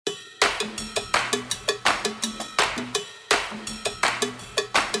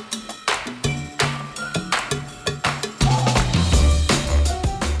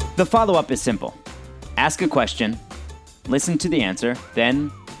The follow-up is simple. Ask a question, listen to the answer, then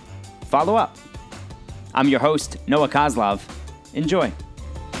follow up. I'm your host, Noah Kozlov. Enjoy.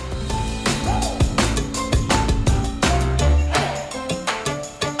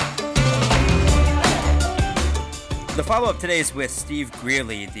 The follow-up today is with Steve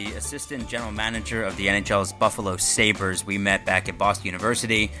Greeley, the assistant general manager of the NHL's Buffalo Sabres. We met back at Boston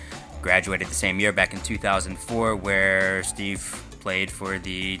University, graduated the same year back in 2004, where Steve played for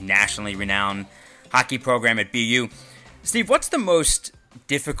the nationally renowned hockey program at BU. Steve, what's the most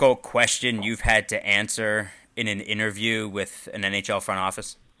difficult question you've had to answer in an interview with an NHL front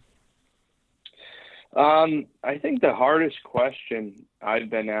office? I think the hardest question I've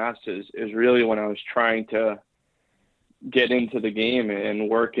been asked is really when I was trying to get into the game and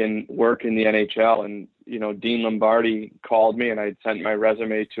work in the NHL. And, you know, Dean Lombardi called me and I'd sent my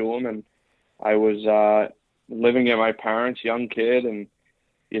resume to him, and I was living at my parents', young kid. And,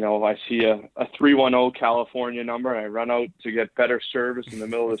 you know, I see a 310 California number, and I run out to get better service in the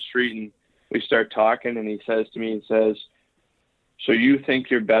middle of the street, and we start talking, and he says to me, so you think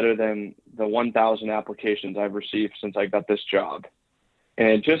you're better than the 1,000 applications I've received since I got this job? And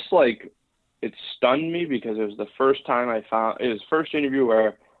it just it stunned me, because it was the first time it was the first interview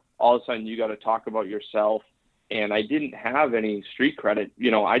where all of a sudden you got to talk about yourself. And I didn't have any street credit.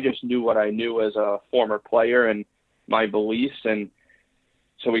 You know, I just knew what I knew as a former player and my beliefs. And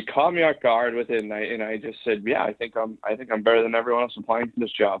so he caught me off guard with it. And I just said, yeah, I think I'm better than everyone else applying for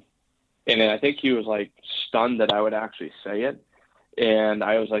this job. And I think he was stunned that I would actually say it. And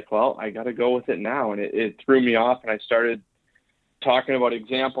I was like, well, I got to go with it now. And it threw me off. And I started talking about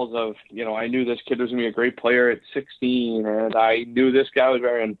examples of, you know, I knew this kid was going to be a great player at 16, and I knew this guy was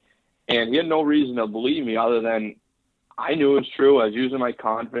better. And he had no reason to believe me other than I knew it was true. I was using my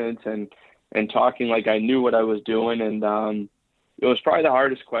confidence and talking like I knew what I was doing. And it was probably the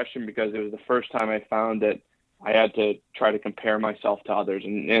hardest question, because it was the first time I found that I had to try to compare myself to others.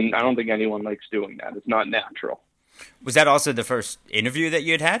 And I don't think anyone likes doing that. It's not natural. Was that also the first interview that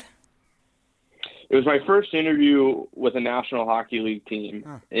you had? It was my first interview with a National Hockey League team.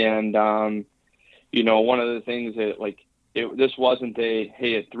 Huh. And, you know, one of the things that, this wasn't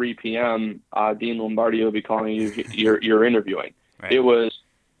hey, at 3 p.m., Dean Lombardi will be calling you, you're interviewing. Right. It was,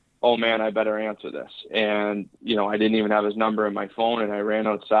 oh, man, I better answer this. And, you know, I didn't even have his number in my phone, and I ran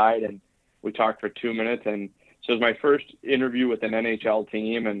outside, and we talked for 2 minutes. And so it was my first interview with an NHL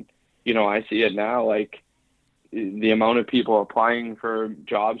team. And, you know, I see it now, the amount of people applying for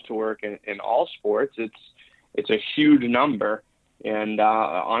jobs to work in all sports, it's a huge number. And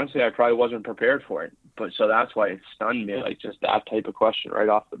honestly, I probably wasn't prepared for it. But so that's why it stunned me, just that type of question right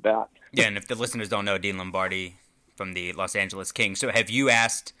off the bat. Yeah, and if the listeners don't know, Dean Lombardi from the Los Angeles Kings. So have you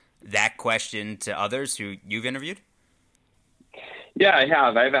asked that question to others who you've interviewed? Yeah, I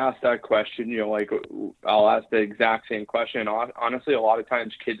have. I've asked that question. You know, I'll ask the exact same question. Honestly, a lot of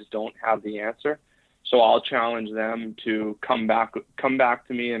times kids don't have the answer. So I'll challenge them to come back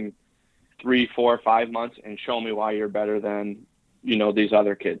to me in 3, 4, 5 months and show me why you're better than, you know, these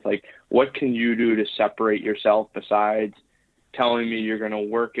other kids. What can you do to separate yourself besides telling me you're going to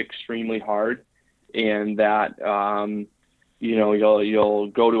work extremely hard and that, you know, you'll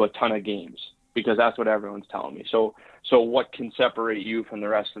go to a ton of games, because that's what everyone's telling me. So what can separate you from the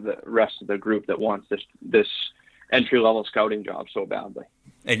rest of the group that wants this entry-level scouting job so badly?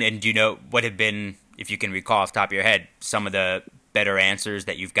 And do you know what have been, if you can recall off the top of your head, some of the better answers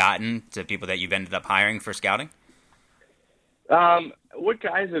that you've gotten to people that you've ended up hiring for scouting? What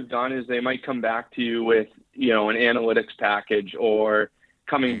guys have done is they might come back to you with, you know, an analytics package, or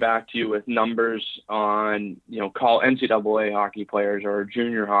coming back to you with numbers on, you know, call NCAA hockey players or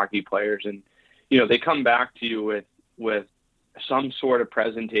junior hockey players. And, you know, they come back to you with some sort of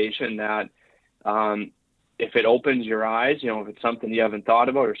presentation that, if it opens your eyes, you know, if it's something you haven't thought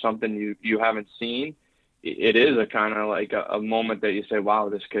about or something you haven't seen, it is a kind of a moment that you say, wow,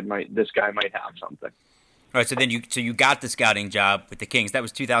 this guy might have something. All right. So then you got the scouting job with the Kings. That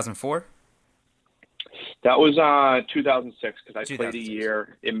was 2004? That was 2006, because I played a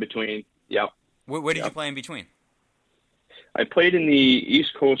year in between. Yep. Where did you play in between? I played in the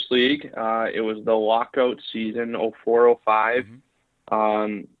East Coast League. It was the lockout season, 04-05.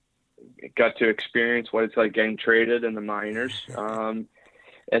 Mm-hmm. Got to experience what it's like getting traded in the minors. And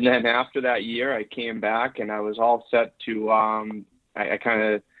then after that year, I came back and I was all set to, I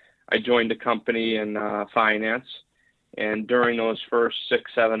joined a company in finance. And during those first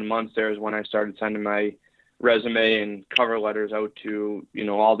 6-7 months there is when I started sending my resume and cover letters out to, you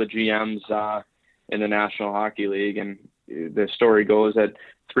know, all the GMs in the National Hockey League. And the story goes that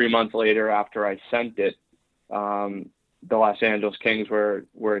 3 months later after I sent it, the Los Angeles Kings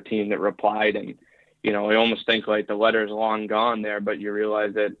were a team that replied, and you almost think like the letter's long gone there, but you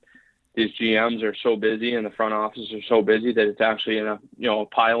realize that these GMs are so busy and the front offices are so busy that it's actually in a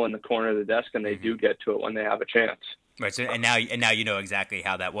pile in the corner of the desk, and they do get to it when they have a chance. Right. So and now you know exactly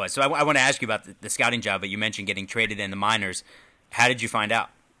how that was. So I want to ask you about the scouting job, but you mentioned getting traded in the minors. How did you find out?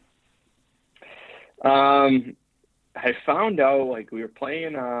 I found out like we were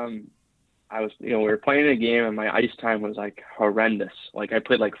playing. We were playing a game, and my ice time was like horrendous. Like I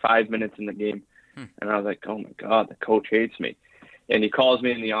played like 5 minutes in the game, and I was like, oh my god, the coach hates me. And he calls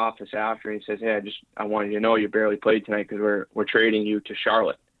me in the office after, and he says, hey, I wanted you to know you barely played tonight because we're trading you to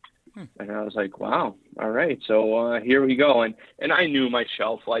Charlotte. And I was like, wow, all right. So here we go. And I knew my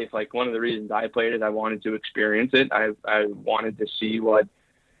shelf life. Like one of the reasons I played it, I wanted to experience it. I wanted to see what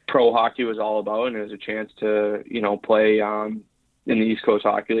pro hockey was all about, and it was a chance to, play in the East Coast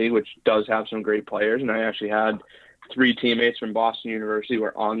Hockey League, which does have some great players. And I actually had 3 teammates from Boston University who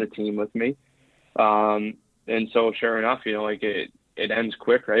were on the team with me. And so sure enough, it ends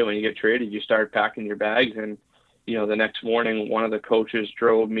quick, right? When you get traded, you start packing your bags, and the next morning, one of the coaches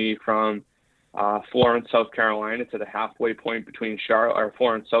drove me from Florence, South Carolina, to the halfway point between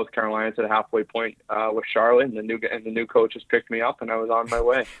Florence, South Carolina, to the halfway point with Charlotte, and the new coaches picked me up, and I was on my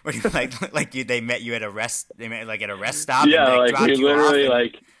way. They met you at a rest? They met like at a rest stop? Yeah, and like we literally and...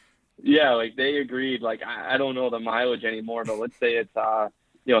 like they agreed. Like I don't know the mileage anymore, but let's say it's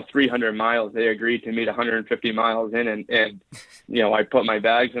 300 miles. They agreed to meet 150 miles in, and I put my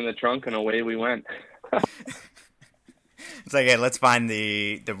bags in the trunk, and away we went. It's like, hey, let's find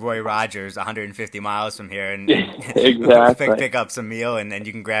the Roy Rogers 150 miles from here and exactly. pick up some meal, and then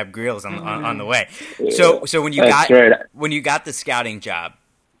you can grab grills on the way. So when you got the scouting job,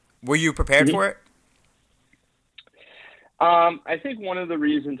 were you prepared for it? I think one of the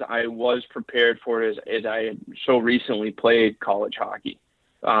reasons I was prepared for it is I had so recently played college hockey.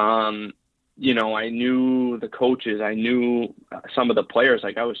 I knew the coaches, I knew some of the players.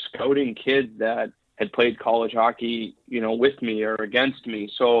 Like I was scouting kids that had played college hockey, with me or against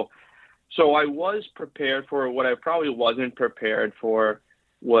me. So I was prepared for it. What I probably wasn't prepared for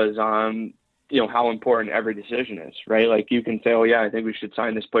was, how important every decision is, right? Like you can say, oh yeah, I think we should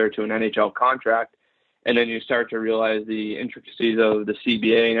sign this player to an NHL contract. And then you start to realize the intricacies of the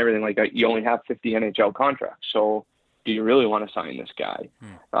CBA and everything like that. You only have 50 NHL contracts. So do you really want to sign this guy?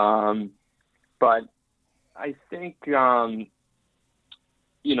 But I think, Dean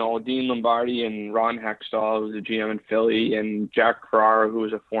Lombardi and Ron Hextall, who was a GM in Philly, and Jack Ferrara, who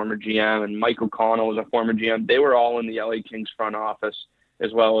was a former GM, and Mike O'Connell was a former GM. They were all in the LA Kings front office,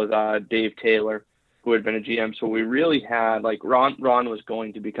 as well as Dave Taylor, who had been a GM. So we really had, like, Ron was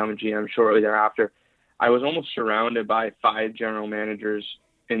going to become a GM shortly thereafter. I was almost surrounded by 5 general managers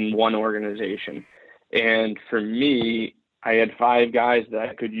in one organization. And for me, I had 5 guys that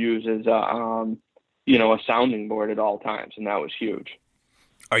I could use as a sounding board at all times, and that was huge.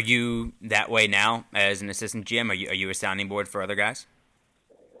 Are you that way now as an assistant GM? Are you a sounding board for other guys?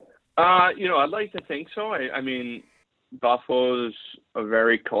 I'd like to think so. I mean, Buffalo's a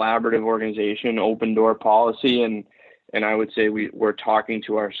very collaborative organization, open door policy, and I would say we're talking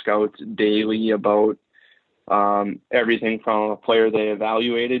to our scouts daily about everything from a player they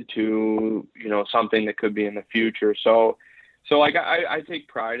evaluated to something that could be in the future. So like I take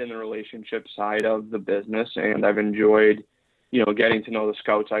pride in the relationship side of the business, and I've enjoyed getting to know the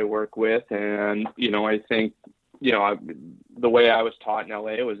scouts I work with. And, I think, the way I was taught in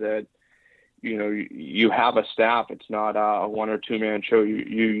LA was that, you have a staff. It's not a 1 or 2 man show.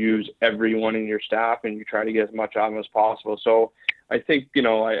 You use everyone in your staff, and you try to get as much out of them as possible. So I think,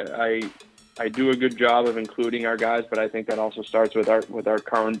 I do a good job of including our guys, but I think that also starts with our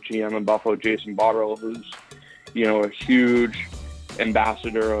current GM in Buffalo, Jason Botterill, who's, a huge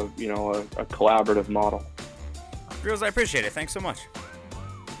ambassador of, a collaborative model. Grills, I appreciate it. Thanks so much.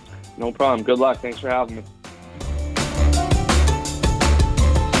 No problem. Good luck. Thanks for having me.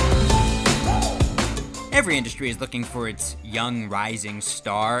 Every industry is looking for its young, rising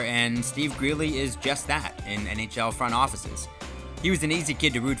star, and Steve Greeley is just that in NHL front offices. He was an easy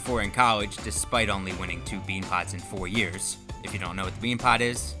kid to root for in college, despite only winning 2 Beanpots in 4 years. If you don't know what the Beanpot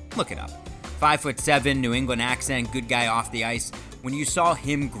is, look it up. 5'7", New England accent, good guy off the ice. When you saw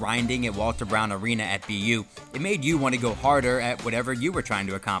him grinding at Walter Brown Arena at BU, it made you want to go harder at whatever you were trying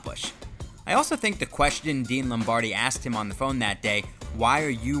to accomplish. I also think the question Dean Lombardi asked him on the phone that day, why are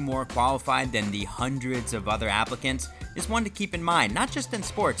you more qualified than the hundreds of other applicants, is one to keep in mind, not just in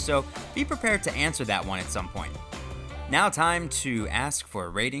sports, so be prepared to answer that one at some point. Now time to ask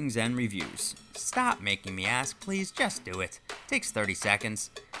for ratings and reviews. Stop making me ask, please, just do it. Takes 30 seconds.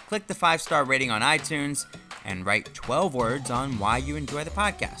 Click the 5-star rating on iTunes, and write 12 words on why you enjoy the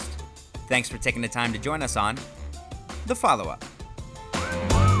podcast. Thanks for taking the time to join us on The Follow-Up.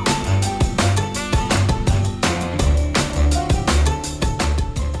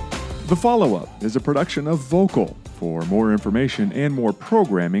 The Follow-Up is a production of Vocal. For more information and more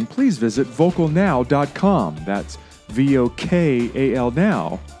programming, please visit vocalnow.com. That's VOKAL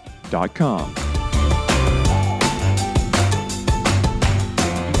now.com.